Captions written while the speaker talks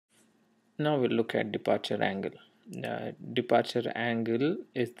Now we'll look at departure angle. Departure angle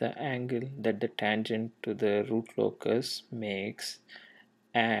is the angle that the tangent to the root locus makes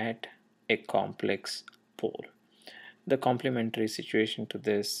at a complex pole. The complementary situation to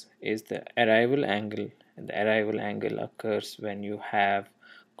this is the arrival angle, and the arrival angle occurs when you have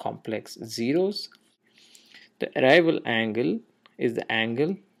complex zeros. The arrival angle is the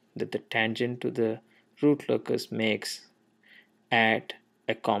angle that the tangent to the root locus makes at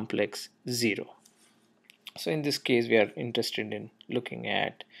a complex zero. So in this case, we are interested in looking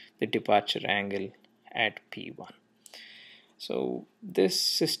at the departure angle at P1. So this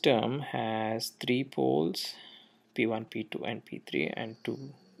system has three poles, P1, P2, and P3, and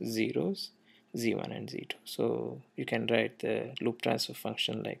two zeros, Z1 and Z2. So you can write the loop transfer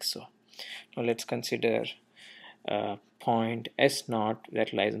function like so. Now let's consider point S0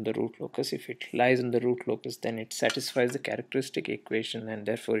 that lies on the root locus. If it lies on the root locus, then it satisfies the characteristic equation, and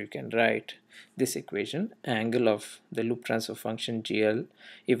therefore you can write this equation: angle of the loop transfer function GL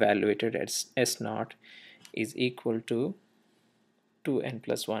evaluated at S0 is equal to 2n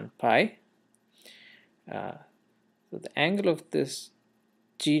plus 1 pi. So the angle of this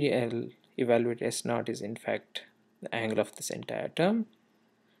GL evaluated S0 is in fact the angle of this entire term,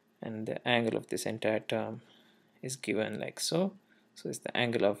 and the angle of this entire term is given like so. So it's the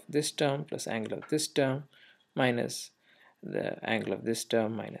angle of this term plus angle of this term minus the angle of this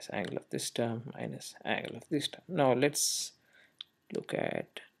term minus angle of this term minus angle of this term. Now let's look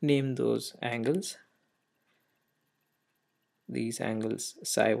at name those angles. These angles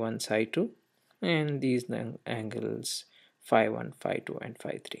psi 1, psi 2, and these angles phi 1, phi 2, and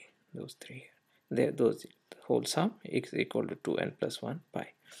phi 3. Those three, those whole sum is equal to 2n plus 1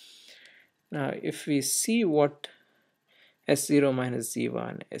 pi. Now if we see what S0 minus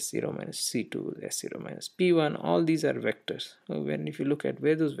Z1, S0 minus C2, S0 minus P1, all these are vectors. So if you look at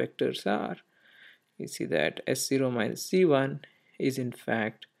where those vectors are, you see that S0 minus Z1 is in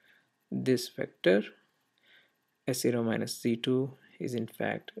fact this vector, S0 minus Z2 is in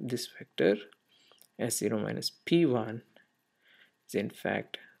fact this vector, S0 minus P1 is in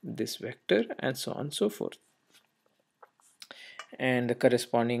fact this vector, and so on and so forth. And the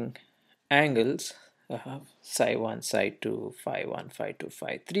corresponding angles psi 1, psi 2, phi 1, phi 2,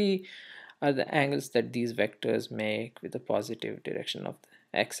 phi 3 are the angles that these vectors make with the positive direction of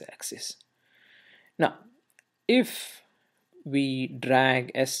the x-axis. Now if we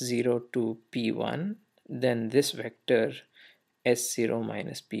drag S0 to P1, then this vector S0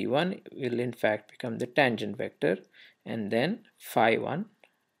 minus P1 will in fact become the tangent vector, and then phi 1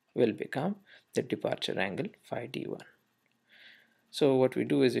 will become the departure angle phi d1. So what we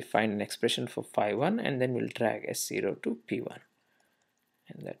do is we find an expression for phi 1 and then we'll drag S0 to P1.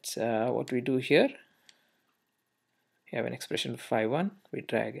 And that's what we do here. We have an expression for phi 1, we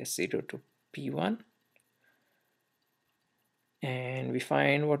drag S0 to P1, and we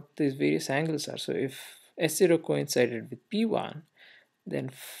find what these various angles are. So if S0 coincided with P1,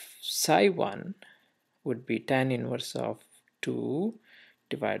 then psi 1 would be tan inverse of 2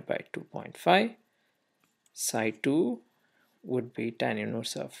 divided by 2.5. Psi 2 would be tan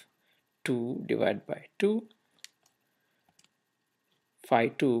inverse of 2 divided by 2. Phi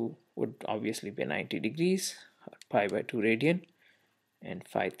 2 would obviously be 90 degrees, or pi by 2 radian, and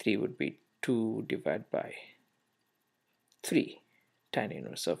phi 3 would be 2 divided by 3, tan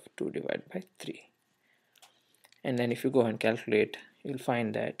inverse of 2 divided by 3. And then if you go and calculate, you'll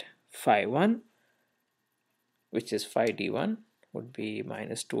find that phi 1, which is phi d1, would be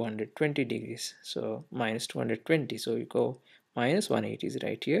minus 220 degrees. So minus 220, so you go minus 180 is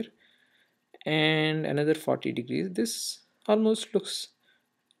right here, and another 40 degrees. This almost looks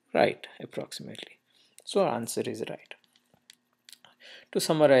right approximately. So our answer is right. To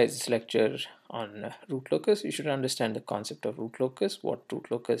summarize this lecture on root locus, you should understand the concept of root locus, what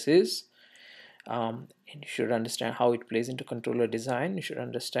root locus is. And you should understand how it plays into controller design. You should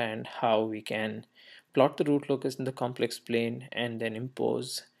understand how we can plot the root locus in the complex plane and then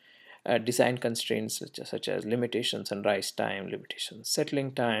impose design constraints such as limitations on rise time, limitations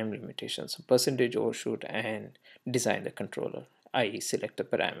settling time, limitations on percentage overshoot, and design the controller, i.e. select the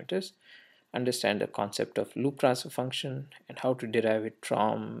parameters. Understand the concept of loop transfer function and how to derive it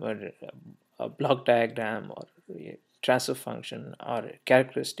from a block diagram or a transfer function or a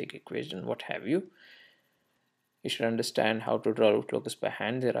characteristic equation, what have you. You should understand how to draw root locus by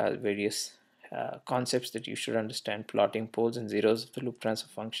hand. There are various concepts that you should understand: plotting poles and zeros of the loop transfer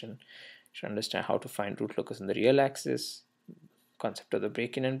function. You should understand how to find root locus in the real axis, concept of the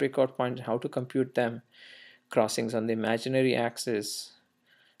break-in and breakout points and how to compute them, crossings on the imaginary axis,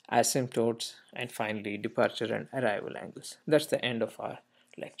 asymptotes, and finally departure and arrival angles. That's the end of our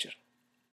lecture.